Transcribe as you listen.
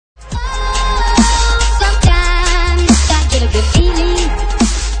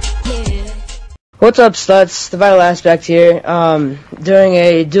What's up, Sluts? TheVitalAspect here. Doing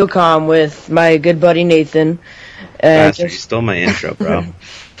a dual comm with my good buddy Nathan. And you stole my intro, bro.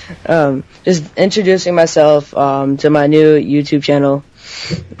 Just introducing myself to my new YouTube channel.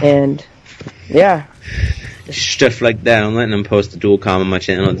 And, yeah. Stuff like that. I'm letting him post a dual comm on my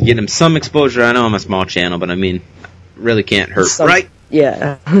channel to get him some exposure. I know I'm a small channel, but I mean, really can't hurt, right?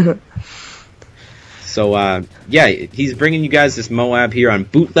 Yeah. So, yeah, he's bringing you guys this M.O.A.B here on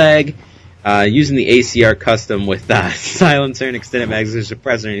Bootleg. Using the ACR custom with silencer and extended magazine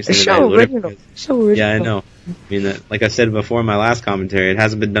suppressor. And So original. Yeah, I know. I mean, like I said before in my last commentary, it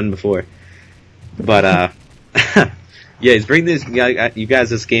hasn't been done before. But yeah, he's bringing you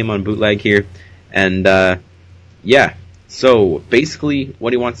guys this game on Bootleg here, and yeah. So basically,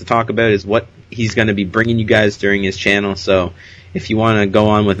 what he wants to talk about is what he's going to be bringing you guys during his channel. So if you want to go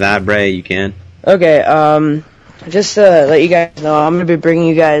on with that, Bray, you can. Okay. Just to let you guys know, I'm going to be bringing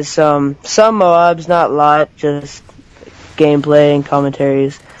you guys some M.O.A.Bs, not a lot, just gameplay and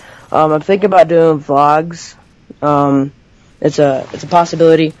commentaries. I'm thinking about doing vlogs. It's a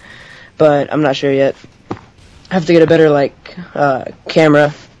possibility, but I'm not sure yet. I have to get a better,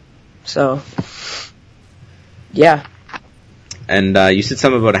 camera. So, yeah. And you said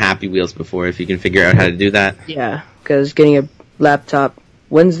something about Happy Wheels before, if you can figure out how to do that. Yeah, because getting a laptop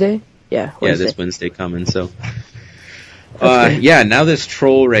Wednesday? Yeah, Wednesday. Yeah, this Wednesday coming, so... yeah, now this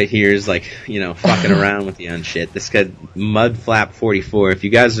troll right here is fucking around with you and shit. This guy, Mudflap44. If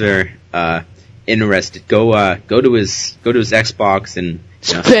you guys are interested, go to his Xbox and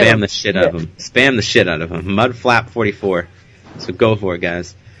spam the shit out of him. Spam the shit out of him. Mudflap44. So go for it,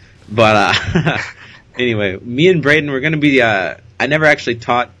 guys. But anyway, me and Braden, we're gonna be. I never actually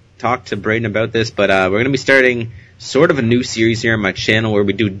talked to Braden about this, but we're gonna be starting sort of a new series here on my channel where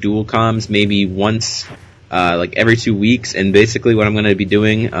we do dual comms, maybe once. Every 2 weeks, and basically what I'm going to be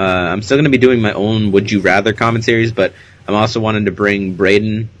doing, I'm still going to be doing my own Would You Rather commentaries, but I'm also wanting to bring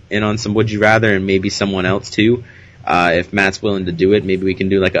Braden in on some Would You Rather, and maybe someone else too. If Matt's willing to do it, maybe we can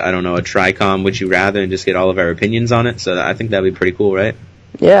do a Tricom Would You Rather and just get all of our opinions on it, so I think that'd be pretty cool, right?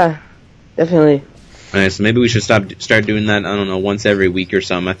 Yeah, definitely. Alright, so maybe we should start doing that, I don't know, once every week or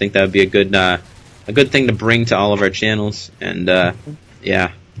something. I think that would be a good thing to bring to all of our channels, and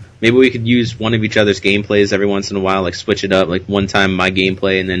yeah. Maybe we could use one of each other's gameplays every once in a while, switch it up, one time my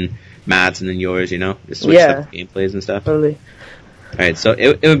gameplay and then Matt's and then yours, just switch up gameplays and stuff. Totally. Alright, so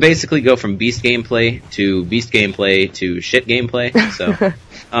it would basically go from beast gameplay to shit gameplay, so,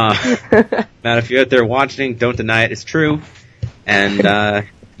 Matt, if you're out there watching, don't deny it, it's true, and,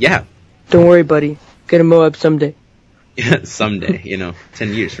 yeah. Don't worry, buddy, get a M.O.A.B someday. Yeah, someday,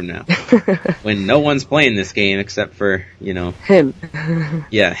 10 years from now. When no one's playing this game except for, him.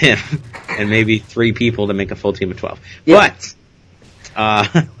 Yeah, him. And maybe 3 people to make a full team of 12. Yeah.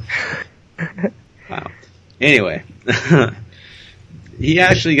 But, wow. Anyway, he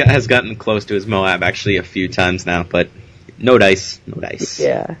actually has gotten close to his M.O.A.B actually a few times now, but no dice.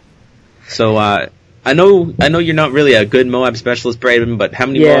 Yeah. So, I know you're not really a good M.O.A.B specialist, Braden, but how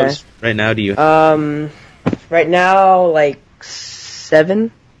many M.O.A.Bs right now do you Right now,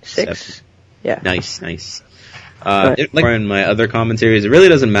 7, 6. 7. Yeah. Nice. In my other commentaries, it really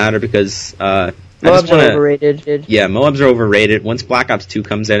doesn't matter because M.O.A.Bs are overrated. Yeah, M.O.A.Bs are overrated. Once Black Ops 2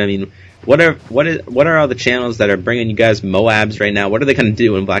 comes out, I mean, what are all the channels that are bringing you guys M.O.A.Bs right now? What are they going to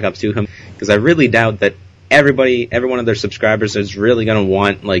do when Black Ops 2 comes? Because I really doubt that every one of their subscribers is really going to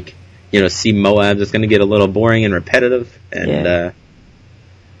want see M.O.A.Bs. It's going to get a little boring and repetitive, and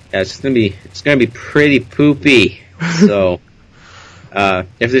yeah, it's gonna be pretty poopy. So,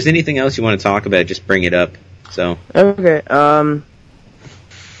 if there's anything else you want to talk about, just bring it up. So. Okay. Not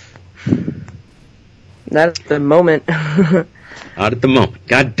at the moment. Not at the moment.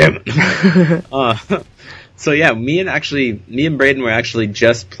 God damn it. So yeah, me and Braden were actually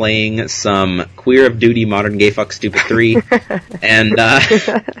just playing some Queer of Duty Modern Gay Fuck Stupid 3, and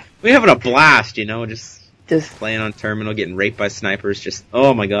we're having a blast. Just playing on terminal, getting raped by snipers, just,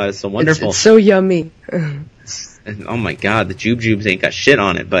 oh my god, it's so wonderful. It's so yummy. Oh my god, the jubes ain't got shit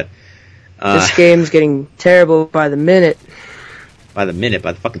on it, but... this game's getting terrible by the minute. By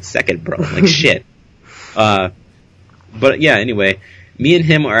the fucking second, bro, shit. But yeah, anyway, me and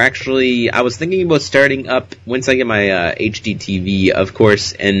him are actually, I was thinking about starting up, once I get my HD TV, of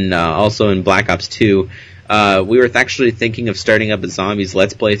course, and also in Black Ops 2, we were actually thinking of starting up a Zombies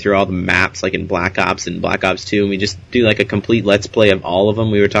Let's Play through all the maps, in Black Ops and Black Ops 2, and we just do, a complete Let's Play of all of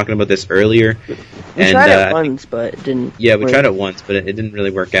them. We were talking about this earlier, We tried it once, but it didn't. Yeah, we tried it once, but it didn't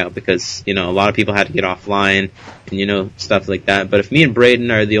really work out because, you know, a lot of people had to get offline and, you know, stuff like that. But if me and Braden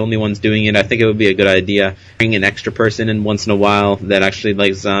are the only ones doing it, I think it would be a good idea. Bring an extra person in once in a while that actually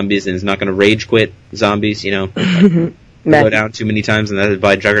likes zombies and is not going to rage quit zombies, you know. Go down too many times and then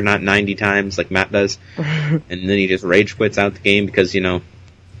by Juggernaut 90 times like Matt does. And then he just rage quits out the game because, you know,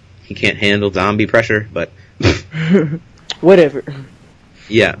 he can't handle zombie pressure, but... Whatever.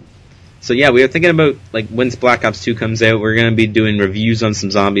 Yeah. So yeah, we were thinking about, like, once Black Ops 2 comes out, we're going to be doing reviews on some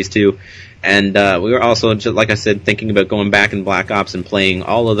zombies too. And we were also, just like I said, thinking about going back in Black Ops and playing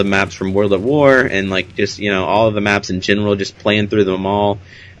all of the maps from World at War and, like, just, you know, all of the maps in general, just playing through them all.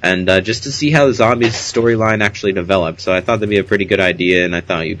 And just to see how the zombies storyline actually developed. So I thought that'd be a pretty good idea, and I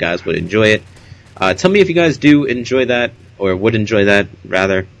thought you guys would enjoy it. Tell me if you guys do enjoy that, or would enjoy that,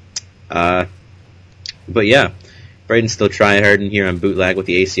 rather. But yeah, Braden's still trying hard in here on Bootleg with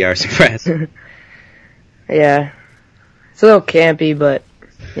the ACR suppress. Yeah. It's a little campy, but,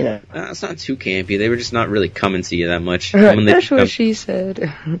 you know. It's not too campy. They were just not really coming to you that much. That's what she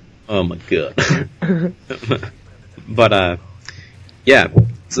said. Oh my god. But, yeah.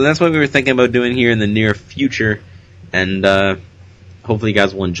 So that's what we were thinking about doing here in the near future, and hopefully you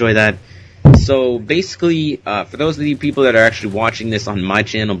guys will enjoy that. So basically, for those of you people that are actually watching this on my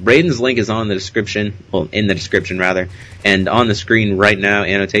channel, Braden's link is on the description, well, in the description rather, and on the screen right now,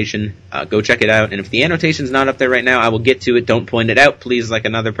 annotation. Go check it out, and if the annotation's not up there right now, I will get to it. Don't point it out, please, like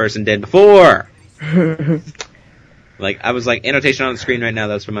another person did before. Like, I was like, annotation on the screen right now,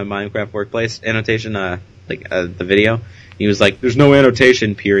 that's for my Minecraft workplace annotation, the video. He was like, there's no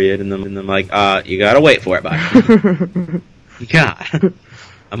annotation, period. And then I'm like, you gotta wait for it, bud. God.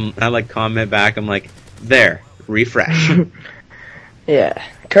 I like comment back, I'm like, there, refresh. Yeah.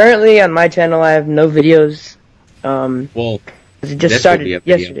 Currently on my channel I have no videos. Well, it just started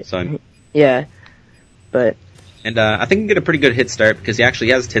yesterday. So yeah. But. And I think he get a pretty good hit start because he actually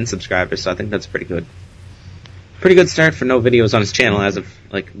has 10 subscribers, so I think that's pretty good. Pretty good start for no videos on his channel as of,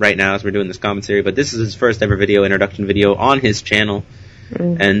 like, right now as we're doing this commentary, but this is his first ever video, introduction video on his channel,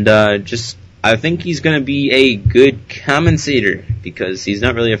 and I think he's going to be a good commentator, because he's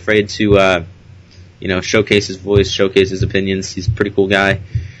not really afraid to, you know, showcase his voice, showcase his opinions. He's a pretty cool guy,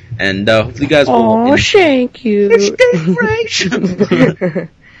 and hopefully you guys will... Oh, thank you!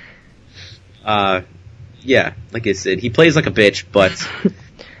 Yeah, like I said, he plays like a bitch, but...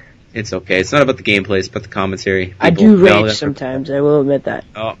 It's okay. It's not about the gameplay. It's about the commentary. I do rage sometimes. I will admit that.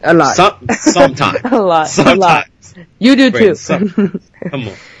 Oh, a lot. Sometimes. A lot. Sometimes. A lot. You do too. Come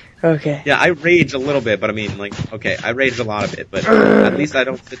on. Okay. Yeah, I rage a little bit, but I mean, like, okay, I rage a lot of it, but at least I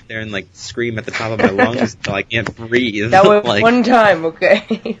don't sit there and, like, scream at the top of my lungs until I can't breathe. That was like, one time,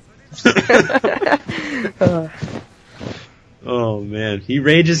 okay? Oh, man. He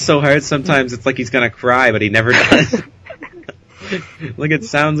rages so hard sometimes it's like he's gonna cry, but he never does. Like, it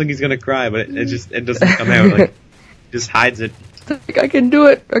sounds like he's gonna cry, but it doesn't come out. Like, just hides it. Like, I can do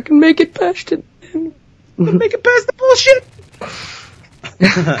it. I can make it past it. Make it past the bullshit.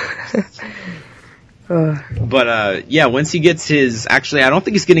 But yeah, once he gets his, actually, I don't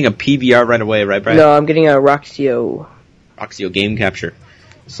think he's getting a PVR right away, right, Brian? No, I'm getting a Roxio game capture.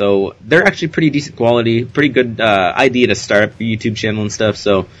 So they're actually pretty decent quality, pretty good idea to start up your YouTube channel and stuff.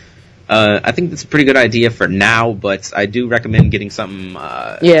 So. I think that's a pretty good idea for now, but I do recommend getting something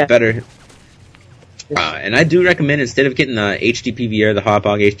better. And I do recommend, instead of getting the HD PVR, the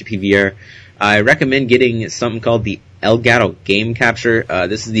Hotbog HD PVR, I recommend getting something called the Elgato Game Capture.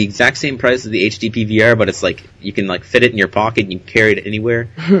 This is the exact same price as the HD PVR, but it's like you can like fit it in your pocket and you can carry it anywhere.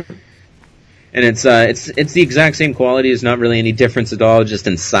 And it's the exact same quality. There's not really any difference at all, just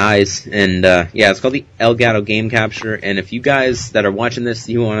in size. And yeah, it's called the Elgato Game Capture. And if you guys that are watching this,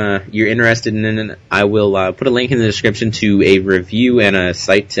 you're interested in it, I will put a link in the description to a review and a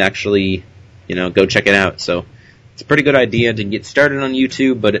site to actually, you know, go check it out. So it's a pretty good idea to get started on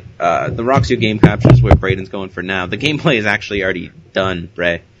YouTube. But the Roxio Game Capture is where Braden's going for now. The gameplay is actually already done,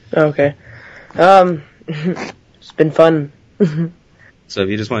 Bray. Okay. It's been fun. So if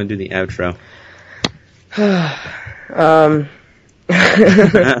you just want to do the outro. I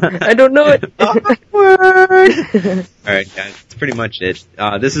don't know it. Awkward. Alright, guys, that's pretty much it.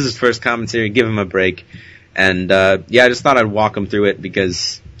 This is his first commentary. Give him a break. And, yeah, I just thought I'd walk him through it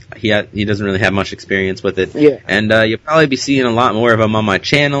because he doesn't really have much experience with it. Yeah. And, you'll probably be seeing a lot more of him on my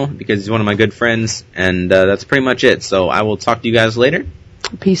channel because he's one of my good friends. And, that's pretty much it. So I will talk to you guys later.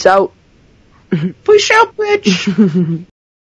 Peace out. Peace out, bitch.